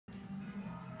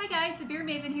guys, the Beer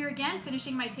Maven here again,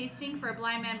 finishing my tasting for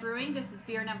Blindman Brewing. This is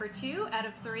beer number 2 out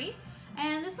of 3.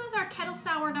 And this was our Kettle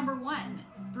Sour number 1,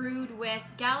 brewed with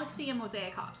Galaxy and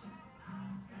Mosaic hops.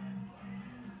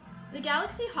 The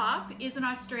Galaxy hop is an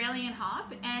Australian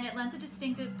hop, and it lends a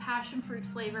distinctive passion fruit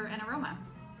flavor and aroma.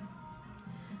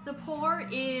 The pour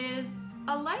is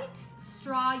a light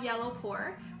straw yellow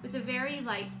pour with a very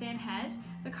light thin head.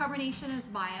 The carbonation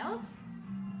is mild.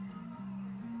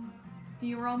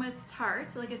 The aroma is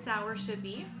tart, like a sour should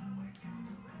be.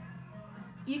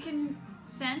 You can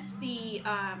sense the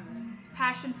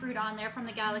passion fruit on there from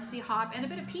the Galaxy hop and a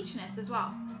bit of peachiness as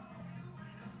well.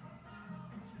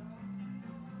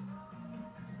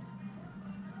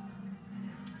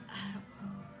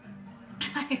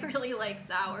 I really like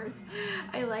sours.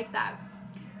 I like that.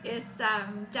 It's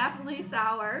definitely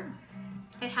sour.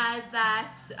 It has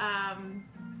that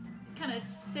kind of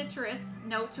citrus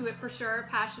note to it for sure,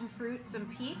 passion fruit, some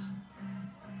peach.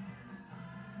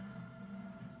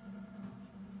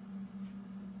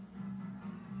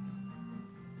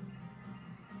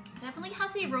 Definitely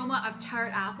has the aroma of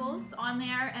tart apples on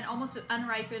there and almost an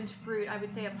unripened fruit, I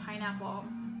would say a pineapple.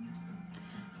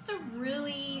 Just a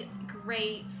really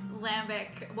great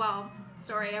lambic,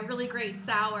 a really great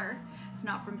sour. It's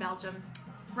not from Belgium,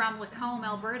 from Lacombe,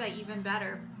 Alberta, even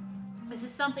better. This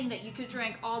is something that you could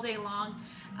drink all day long.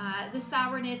 The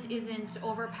sourness isn't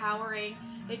overpowering.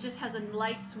 It just has a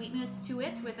light sweetness to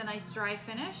it with a nice dry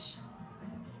finish.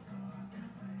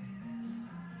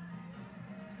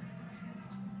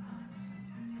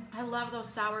 I love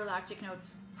those sour lactic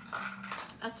notes.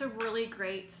 That's a really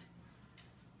great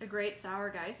sour,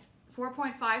 guys.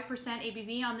 4.5%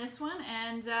 ABV on this one,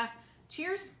 and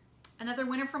cheers. Another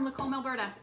winner from Lacombe, Alberta.